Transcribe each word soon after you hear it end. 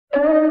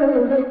Top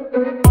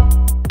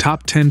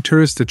 10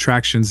 Tourist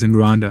Attractions in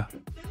Rwanda.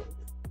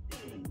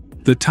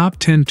 The top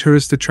 10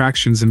 tourist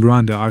attractions in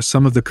Rwanda are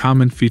some of the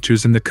common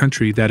features in the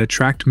country that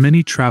attract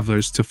many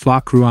travelers to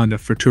flock Rwanda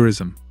for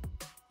tourism.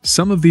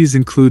 Some of these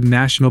include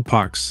national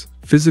parks,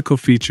 physical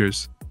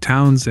features,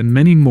 towns, and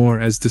many more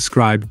as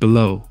described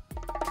below.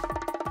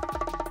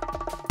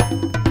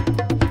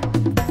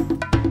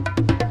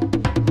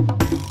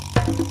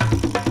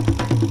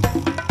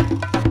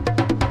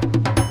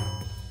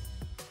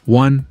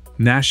 One.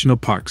 National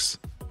Parks.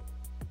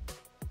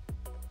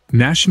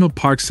 National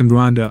parks in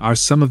Rwanda are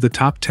some of the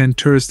top 10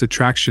 tourist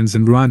attractions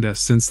in Rwanda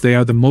since they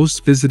are the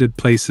most visited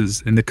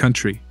places in the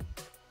country.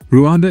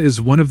 Rwanda is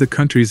one of the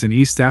countries in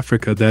East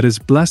Africa that is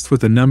blessed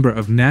with a number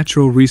of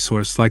natural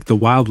resources like the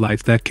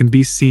wildlife that can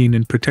be seen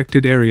in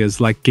protected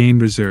areas like game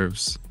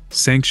reserves,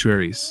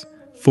 sanctuaries,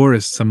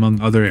 forests,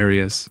 among other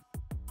areas.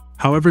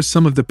 However,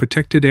 some of the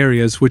protected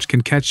areas which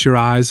can catch your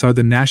eyes are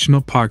the national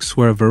parks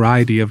where a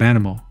variety of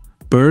animal,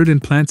 bird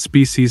and plant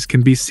species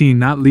can be seen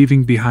not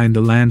leaving behind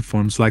the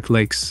landforms like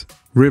lakes,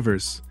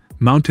 rivers,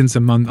 mountains,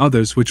 among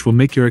others, which will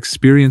make your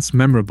experience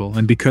memorable,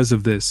 and because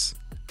of this,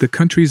 the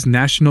country's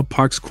national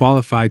parks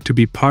qualified to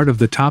be part of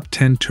the top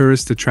 10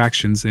 tourist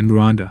attractions in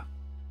Rwanda.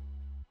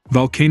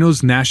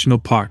 Volcanoes National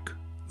Park.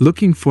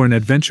 Looking for an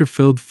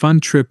adventure-filled fun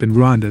trip in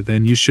Rwanda?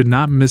 Then you should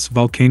not miss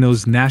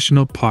Volcanoes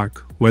National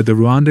Park, where the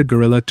Rwanda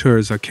Gorilla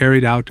Tours are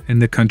carried out in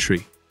the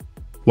country.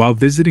 While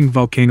visiting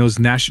Volcanoes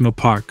National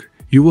Park,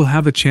 you will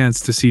have a chance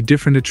to see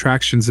different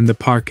attractions in the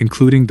park,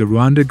 including the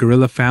Rwanda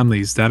gorilla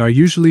families that are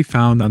usually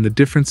found on the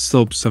different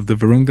slopes of the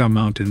Virunga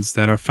Mountains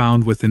that are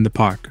found within the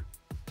park.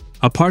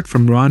 Apart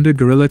from Rwanda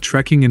gorilla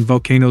trekking in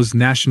Volcanoes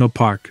National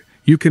Park,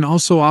 you can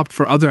also opt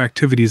for other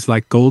activities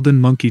like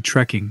golden monkey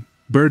trekking,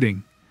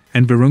 birding,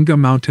 and Virunga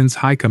Mountains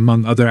hike,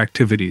 among other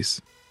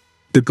activities.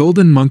 The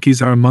golden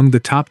monkeys are among the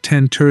top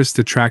 10 tourist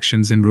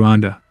attractions in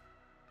Rwanda.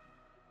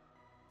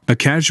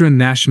 Akagera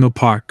National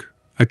Park.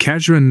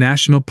 Akagera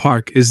National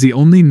Park is the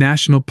only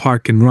national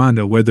park in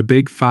Rwanda where the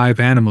big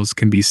five animals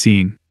can be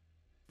seen.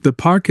 The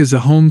park is a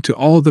home to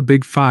all the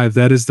big five,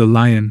 that is the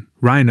lion,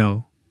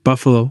 rhino,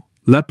 buffalo,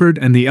 leopard,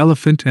 and the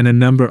elephant, and a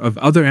number of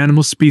other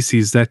animal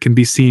species that can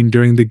be seen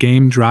during the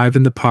game drive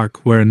in the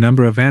park, where a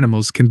number of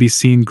animals can be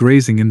seen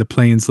grazing in the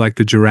plains like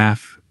the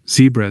giraffe,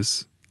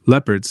 zebras,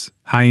 leopards,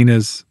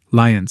 hyenas,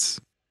 lions.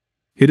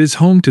 It is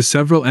home to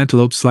several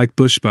antelopes like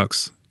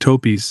bushbucks,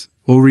 topis,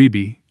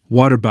 oribi,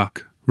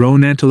 waterbuck,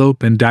 roan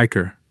antelope and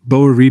duiker,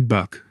 boer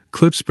reedbuck,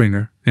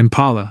 klipspringer,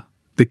 impala,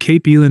 the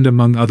Cape eland,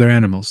 among other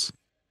animals.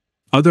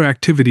 Other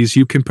activities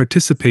you can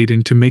participate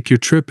in to make your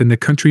trip in the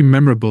country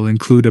memorable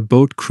include a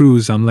boat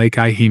cruise on Lake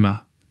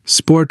Ihima,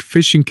 sport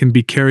fishing can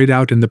be carried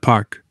out in the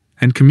park,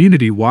 and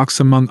community walks,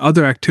 among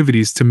other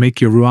activities to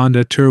make your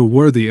Rwanda tour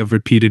worthy of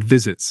repeated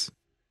visits.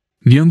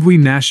 Nyungwe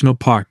National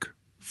Park.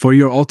 For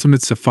your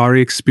ultimate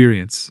safari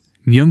experience,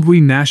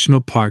 Nyungwe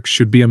National Park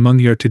should be among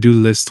your to-do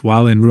list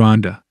while in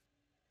Rwanda.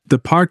 The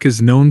park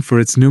is known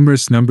for its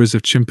numerous numbers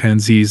of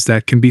chimpanzees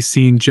that can be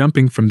seen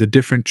jumping from the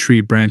different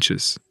tree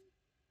branches.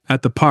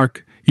 At the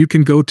park, you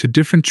can go to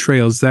different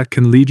trails that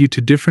can lead you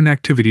to different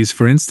activities,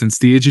 for instance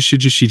the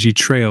Ijishijishiji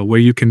Trail, where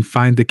you can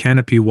find the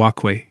Canopy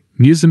Walkway,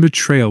 Muzimba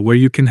Trail, where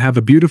you can have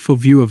a beautiful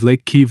view of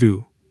Lake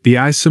Kivu, the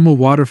Isumo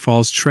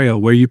Waterfalls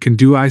Trail, where you can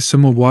do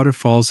Isumo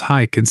Waterfalls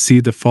hike and see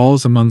the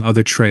falls, among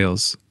other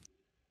trails.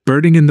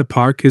 Birding in the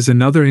park is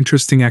another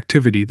interesting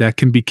activity that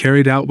can be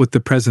carried out with the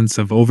presence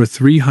of over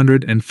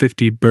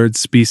 350 bird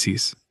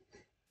species.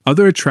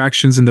 Other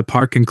attractions in the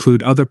park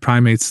include other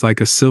primates like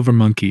a silver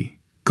monkey,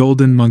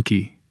 golden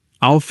monkey,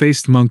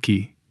 owl-faced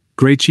monkey,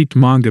 gray-cheeked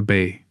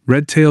mangabe,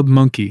 red-tailed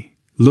monkey,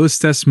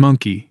 Lewistes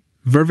monkey,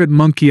 vervet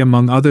monkey,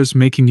 among others,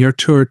 making your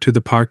tour to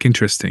the park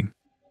interesting.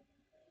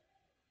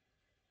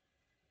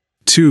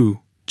 2.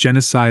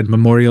 Genocide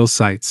Memorial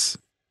Sites.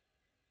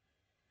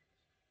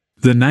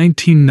 The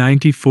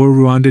 1994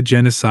 Rwanda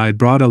genocide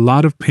brought a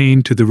lot of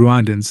pain to the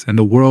Rwandans and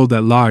the world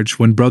at large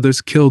when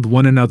brothers killed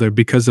one another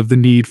because of the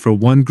need for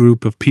one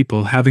group of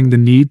people having the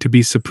need to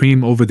be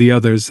supreme over the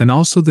others, and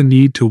also the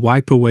need to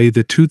wipe away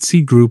the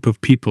Tutsi group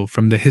of people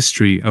from the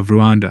history of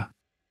Rwanda.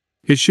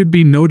 It should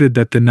be noted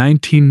that the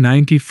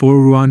 1994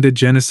 Rwanda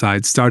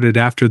genocide started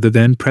after the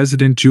then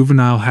President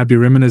Juvenal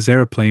Habyarimana's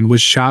airplane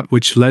was shot,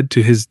 which led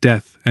to his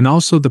death, and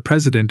also the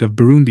President of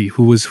Burundi,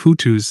 who was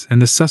Hutus,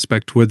 and the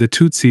suspect were the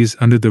Tutsis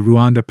under the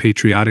Rwanda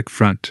Patriotic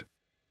Front.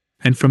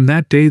 And from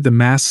that day the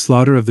mass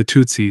slaughter of the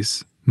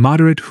Tutsis,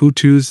 moderate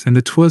Hutus, and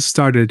the Twas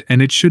started,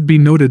 and it should be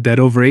noted that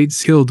over 8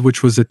 killed,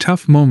 which was a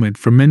tough moment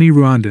for many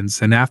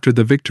Rwandans. And after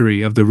the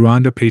victory of the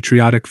Rwanda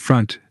Patriotic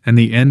Front and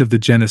the end of the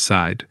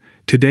genocide,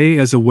 today,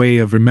 as a way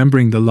of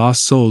remembering the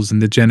lost souls in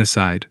the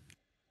genocide,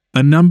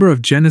 a number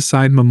of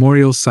genocide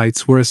memorial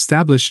sites were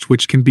established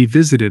which can be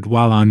visited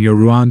while on your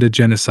Rwanda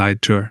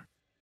genocide tour.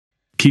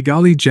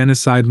 Kigali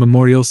Genocide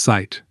Memorial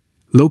Site.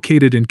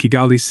 Located in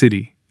Kigali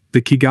City,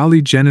 the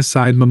Kigali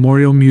Genocide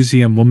Memorial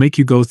Museum will make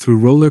you go through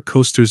roller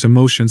coasters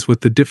emotions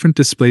with the different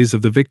displays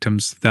of the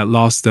victims that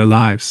lost their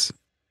lives.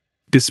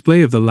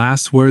 display of the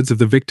last words of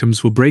the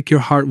victims will break your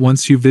heart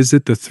once you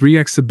visit the 3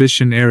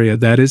 exhibition area,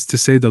 that is to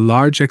say the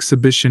large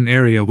exhibition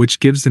area, which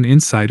gives an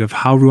insight of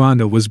how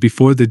Rwanda was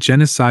before the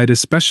genocide,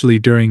 especially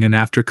during and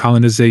after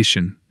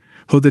colonization,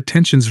 how the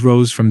tensions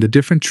rose from the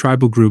different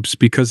tribal groups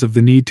because of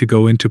the need to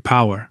go into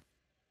power.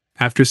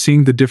 After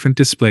seeing the different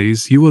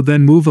displays, you will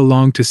then move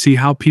along to see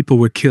how people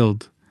were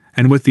killed,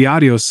 and with the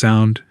audio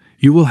sound,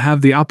 you will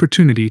have the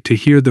opportunity to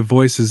hear the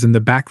voices in the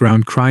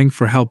background crying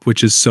for help,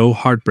 which is so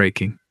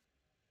heartbreaking.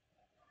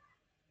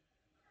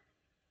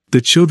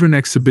 The children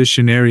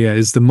exhibition area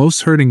is the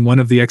most hurting one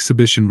of the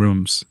exhibition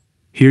rooms.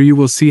 Here you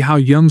will see how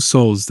young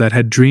souls that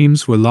had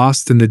dreams were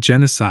lost in the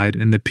genocide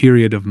in the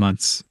period of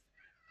months.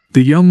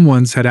 The young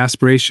ones had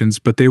aspirations,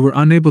 but they were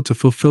unable to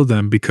fulfill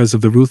them because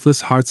of the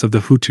ruthless hearts of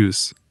the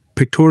Hutus.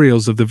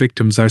 Pictorials of the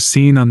victims are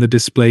seen on the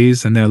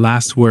displays and their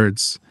last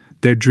words,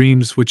 their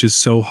dreams, which is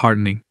so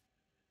heartening.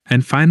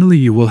 And finally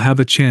you will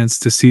have a chance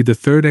to see the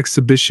 3rd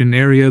exhibition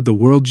area, the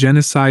World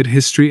Genocide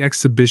History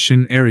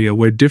Exhibition area,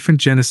 where different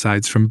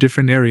genocides from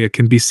different area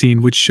can be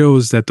seen, which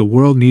shows that the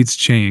world needs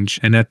change.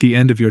 And at the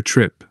end of your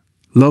trip,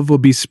 love will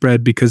be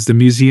spread because the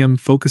museum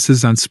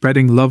focuses on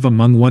spreading love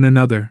among one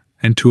another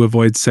and to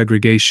avoid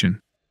segregation.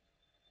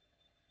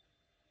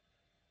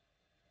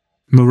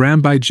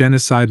 Murambi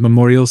Genocide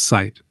Memorial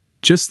Site.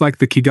 Just like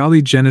the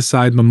Kigali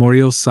Genocide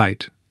Memorial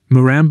Site,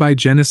 Murambi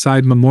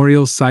Genocide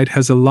Memorial Site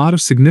has a lot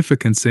of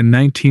significance. In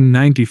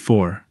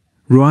 1994,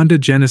 Rwanda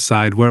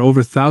genocide, where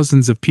over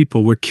thousands of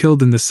people were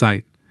killed in the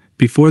site.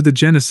 Before the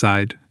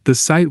genocide, the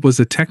site was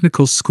a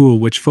technical school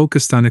which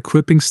focused on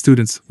equipping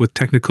students with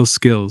technical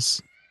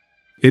skills.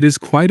 It is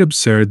quite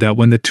absurd that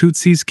when the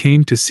Tutsis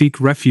came to seek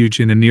refuge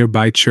in a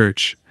nearby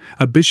church,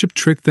 a bishop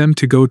tricked them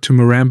to go to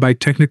Murambi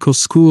Technical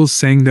School,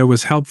 saying there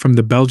was help from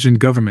the Belgian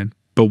government.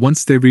 But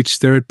once they reached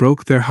there, it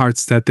broke their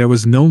hearts that there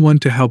was no one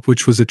to help,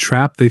 which was a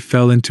trap they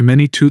fell into.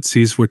 Many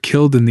Tutsis were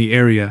killed in the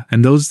area,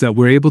 and those that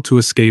were able to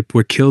escape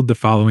were killed the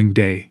following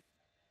day.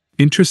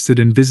 Interested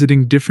in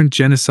visiting different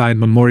genocide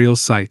memorial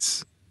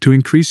sites? To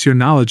increase your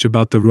knowledge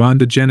about the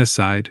Rwanda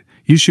genocide,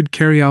 you should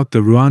carry out the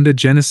Rwanda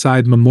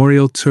Genocide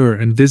Memorial Tour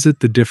and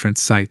visit the different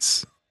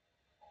sites.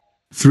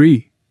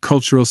 3.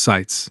 Cultural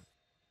sites.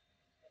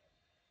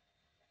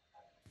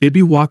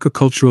 Ibiwaka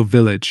Cultural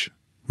Village.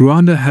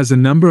 Rwanda has a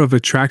number of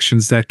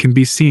attractions that can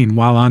be seen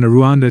while on a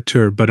Rwanda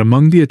tour, but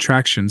among the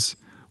attractions,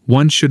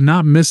 one should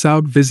not miss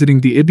out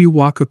visiting the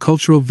Ibiwaka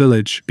Cultural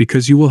Village,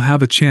 because you will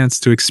have a chance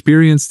to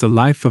experience the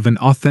life of an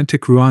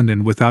authentic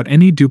Rwandan without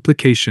any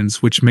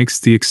duplications, which makes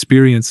the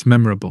experience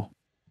memorable.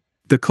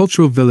 The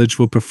cultural village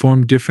will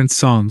perform different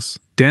songs,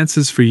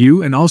 dances for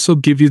you, and also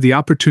give you the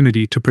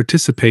opportunity to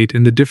participate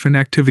in the different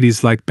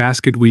activities like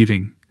basket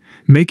weaving,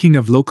 making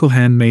of local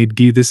handmade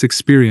ghee. This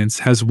experience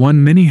has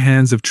won many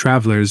hands of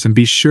travelers, and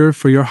be sure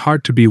for your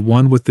heart to be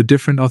won with the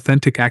different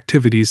authentic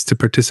activities to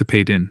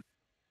participate in.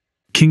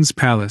 King's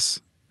Palace.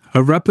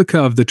 A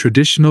replica of the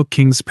traditional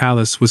King's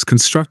Palace was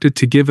constructed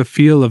to give a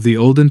feel of the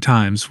olden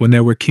times when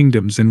there were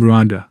kingdoms in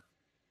Rwanda.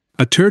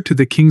 A tour to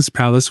the King's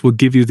Palace will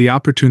give you the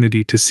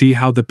opportunity to see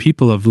how the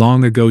people of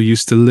long ago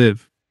used to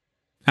live.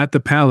 At the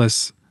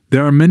palace,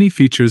 there are many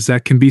features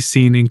that can be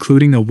seen,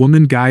 including a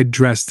woman guide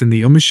dressed in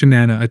the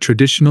umushanana, a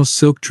traditional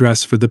silk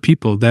dress for the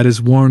people that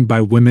is worn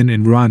by women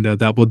in Rwanda,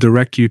 that will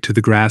direct you to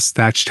the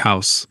grass-thatched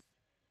house.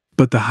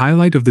 But the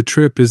highlight of the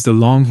trip is the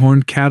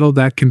longhorned cattle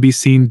that can be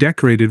seen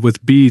decorated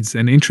with beads,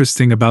 and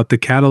interesting about the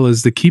cattle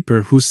is the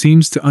keeper, who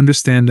seems to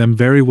understand them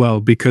very well,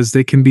 because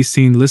they can be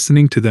seen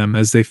listening to them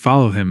as they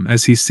follow him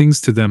as he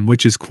sings to them,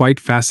 which is quite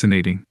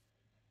fascinating.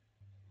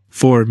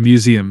 4.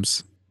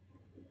 Museums.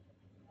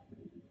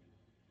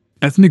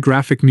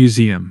 Ethnographic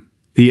Museum.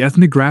 The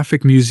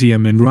Ethnographic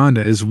Museum in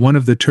Rwanda is one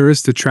of the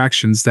tourist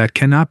attractions that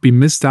cannot be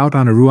missed out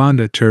on a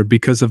Rwanda tour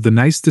because of the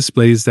nice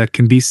displays that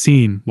can be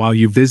seen while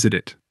you visit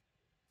it.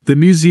 The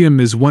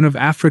museum is one of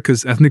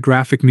Africa's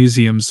ethnographic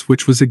museums,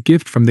 which was a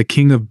gift from the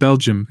King of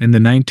Belgium in the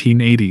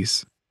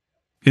 1980s.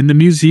 In the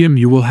museum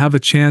you will have a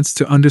chance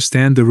to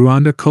understand the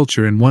Rwanda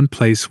culture in one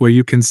place, where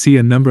you can see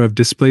a number of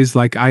displays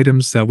like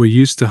items that were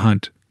used to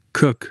hunt,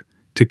 cook,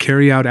 to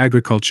carry out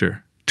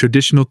agriculture,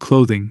 traditional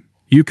clothing.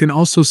 You can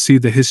also see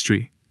the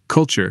history,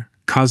 culture,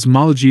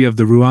 cosmology of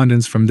the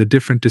Rwandans from the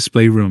different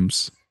display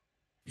rooms.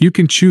 You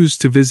can choose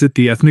to visit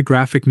the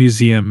Ethnographic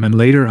Museum and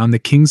later on the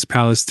King's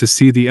Palace to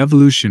see the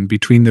evolution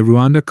between the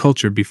Rwanda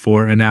culture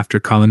before and after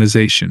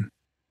colonization.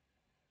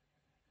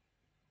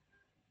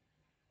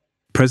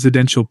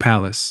 Presidential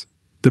Palace.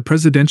 The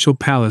Presidential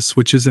Palace,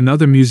 which is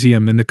another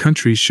museum in the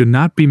country, should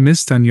not be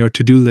missed on your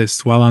to-do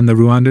list while on the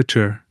Rwanda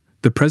tour.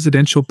 The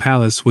Presidential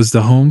Palace was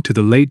the home to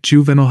the late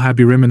Juvenal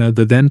Habyarimana,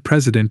 the then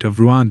president of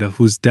Rwanda,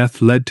 whose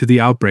death led to the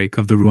outbreak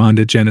of the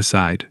Rwanda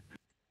genocide.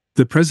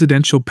 The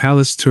Presidential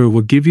Palace tour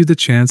will give you the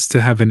chance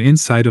to have an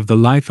insight of the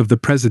life of the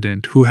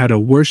president, who had a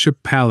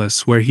worship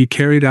palace where he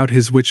carried out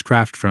his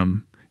witchcraft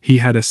from. He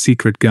had a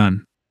secret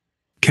gun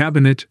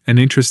cabinet, and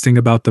interesting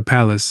about the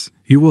palace,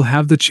 you will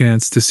have the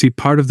chance to see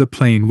part of the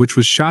plane which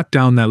was shot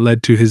down that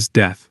led to his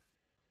death.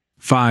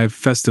 5.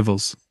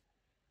 Festivals.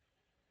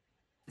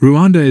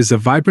 Rwanda is a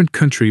vibrant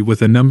country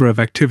with a number of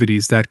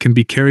activities that can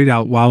be carried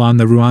out while on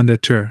the Rwanda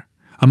tour,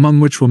 among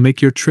which will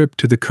make your trip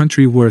to the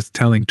country worth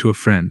telling to a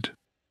friend.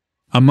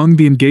 Among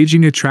the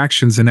engaging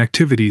attractions and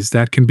activities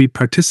that can be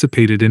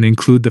participated in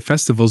include the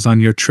festivals on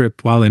your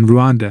trip while in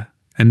Rwanda,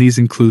 and these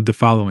include the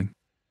following.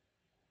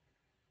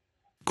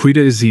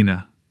 Kwita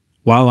Izina.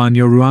 While on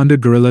your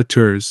Rwanda guerrilla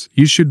tours,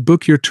 you should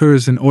book your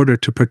tours in order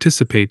to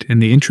participate in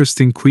the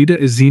interesting Kwita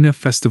Izina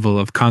Festival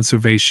of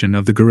Conservation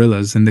of the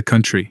Gorillas in the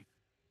country.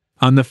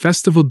 On the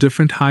festival,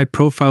 different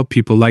high-profile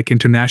people like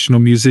international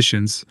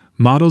musicians,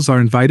 models are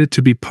invited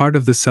to be part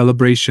of the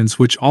celebrations,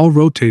 which all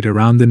rotate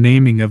around the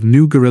naming of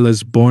new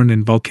gorillas born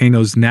in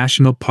Volcanoes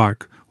National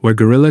Park, where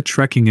gorilla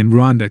trekking in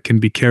Rwanda can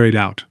be carried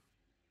out.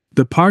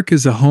 The park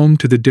is a home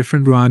to the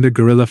different Rwanda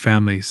gorilla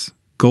families,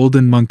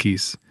 golden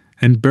monkeys,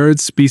 and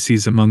bird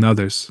species among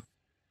others.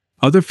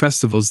 Other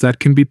festivals that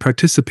can be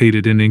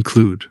participated in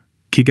include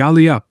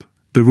Kigali Up,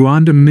 the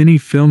Rwanda Mini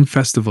Film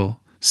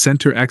Festival,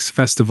 Center X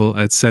Festival,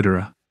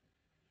 etc.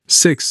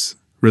 6.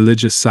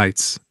 Religious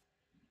sites.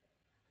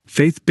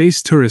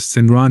 Faith-based tourists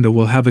in Rwanda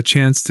will have a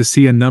chance to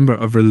see a number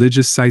of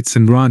religious sites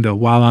in Rwanda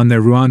while on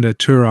their Rwanda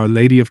tour. Our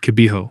Lady of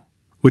Kibeho,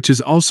 which is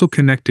also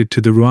connected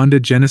to the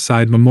Rwanda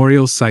genocide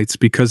memorial sites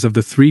because of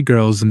the 3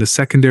 girls in the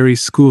secondary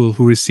school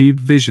who received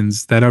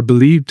visions that are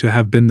believed to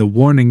have been the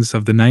warnings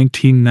of the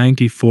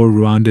 1994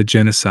 Rwanda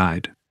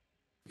genocide.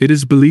 It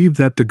is believed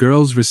that the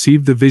girls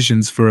received the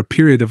visions for a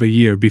period of a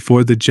year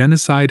before the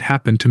genocide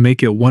happened to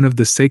make it one of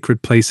the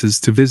sacred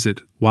places to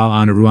visit while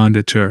on a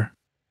Rwanda tour.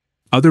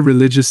 Other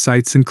religious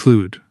sites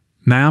include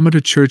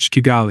Nyamata Church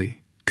Kigali,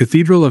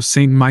 Cathedral of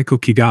St. Michael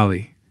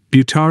Kigali,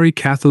 Butare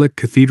Catholic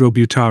Cathedral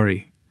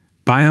Butare,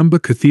 Byumba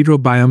Cathedral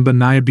Byumba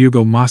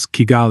Nyabugo Mosque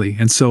Kigali,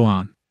 and so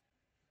on.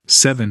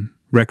 7.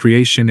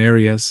 Recreation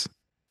areas.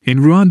 In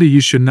Rwanda,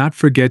 you should not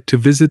forget to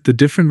visit the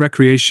different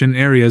recreation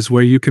areas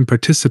where you can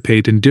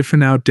participate in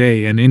different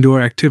outdoor and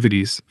indoor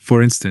activities.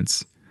 For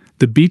instance,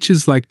 the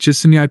beaches like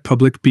Gisenyi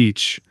Public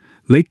Beach,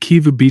 Lake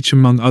Kivu Beach,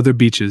 among other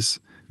beaches,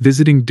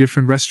 visiting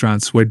different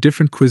restaurants where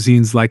different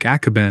cuisines like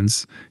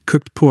akabenz,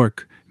 cooked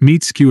pork,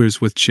 meat skewers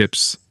with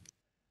chips,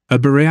 a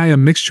barayi, a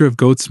mixture of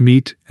goat's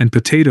meat and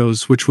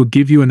potatoes, which will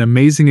give you an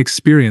amazing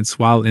experience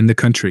while in the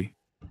country.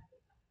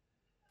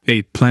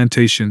 8.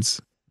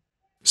 Plantations.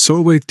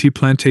 Sorwe Tea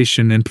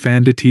Plantation and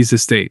Pfanda Teas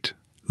Estate.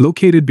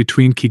 Located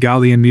between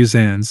Kigali and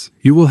Musanze,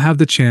 you will have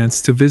the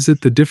chance to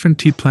visit the different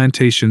tea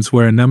plantations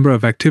where a number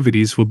of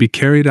activities will be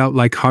carried out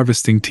like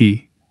harvesting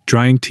tea,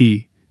 drying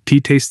tea,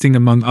 tea tasting,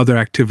 among other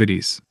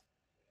activities.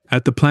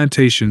 At the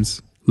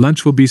plantations,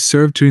 lunch will be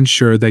served to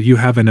ensure that you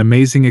have an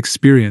amazing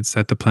experience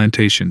at the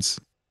plantations.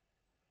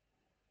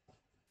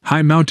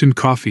 High Mountain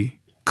Coffee.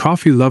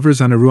 Coffee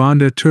lovers on a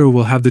Rwanda tour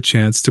will have the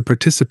chance to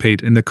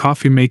participate in the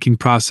coffee making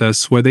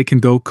process where they can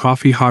go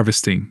coffee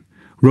harvesting,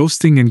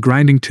 roasting and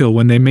grinding till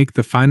when they make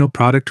the final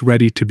product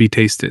ready to be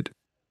tasted.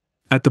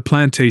 At the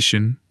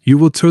plantation, you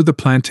will tour the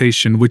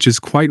plantation, which is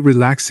quite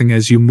relaxing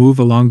as you move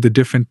along the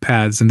different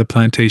paths in the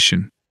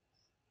plantation.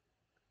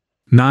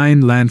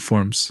 9.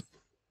 Landforms.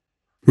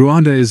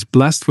 Rwanda is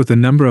blessed with a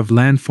number of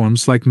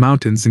landforms like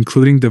mountains,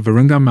 including the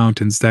Virunga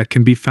Mountains that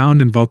can be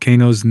found in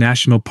Volcanoes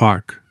National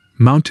Park,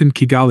 Mountain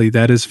Kigali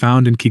that is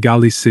found in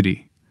Kigali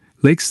City,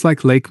 lakes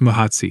like Lake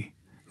Muhatsi,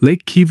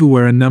 Lake Kivu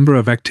where a number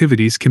of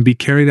activities can be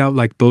carried out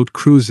like boat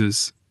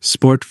cruises,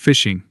 sport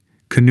fishing,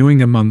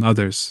 canoeing, among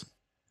others.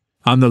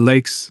 On the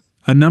lakes,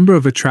 a number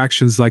of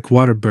attractions like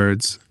water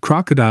birds,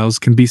 crocodiles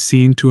can be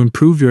seen to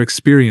improve your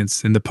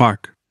experience in the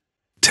park.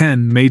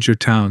 10. Major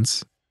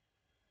towns.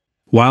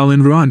 While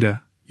in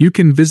Rwanda, you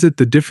can visit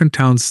the different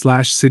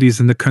towns/cities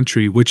in the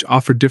country which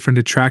offer different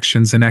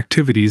attractions and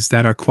activities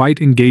that are quite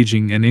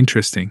engaging and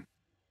interesting.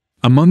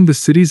 Among the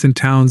cities and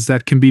towns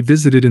that can be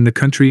visited in the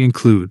country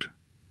include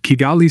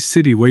Kigali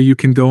City, where you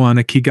can go on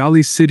a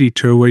Kigali City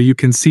tour where you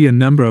can see a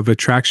number of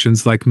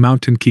attractions like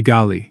Mountain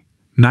Kigali,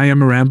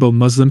 Nyamirambo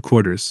Muslim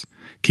Quarters,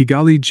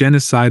 Kigali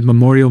Genocide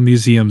Memorial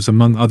Museums,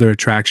 among other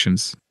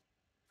attractions.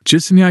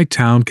 Gisenyi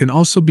Town can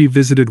also be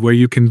visited where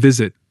you can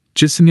visit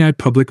Gisenyi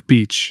Public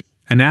Beach,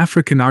 an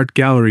African art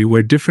gallery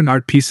where different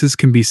art pieces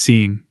can be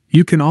seen.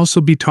 You can also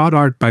be taught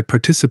art by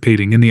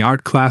participating in the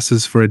art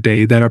classes for a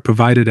day that are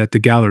provided at the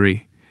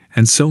gallery,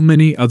 and so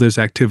many others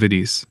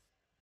activities.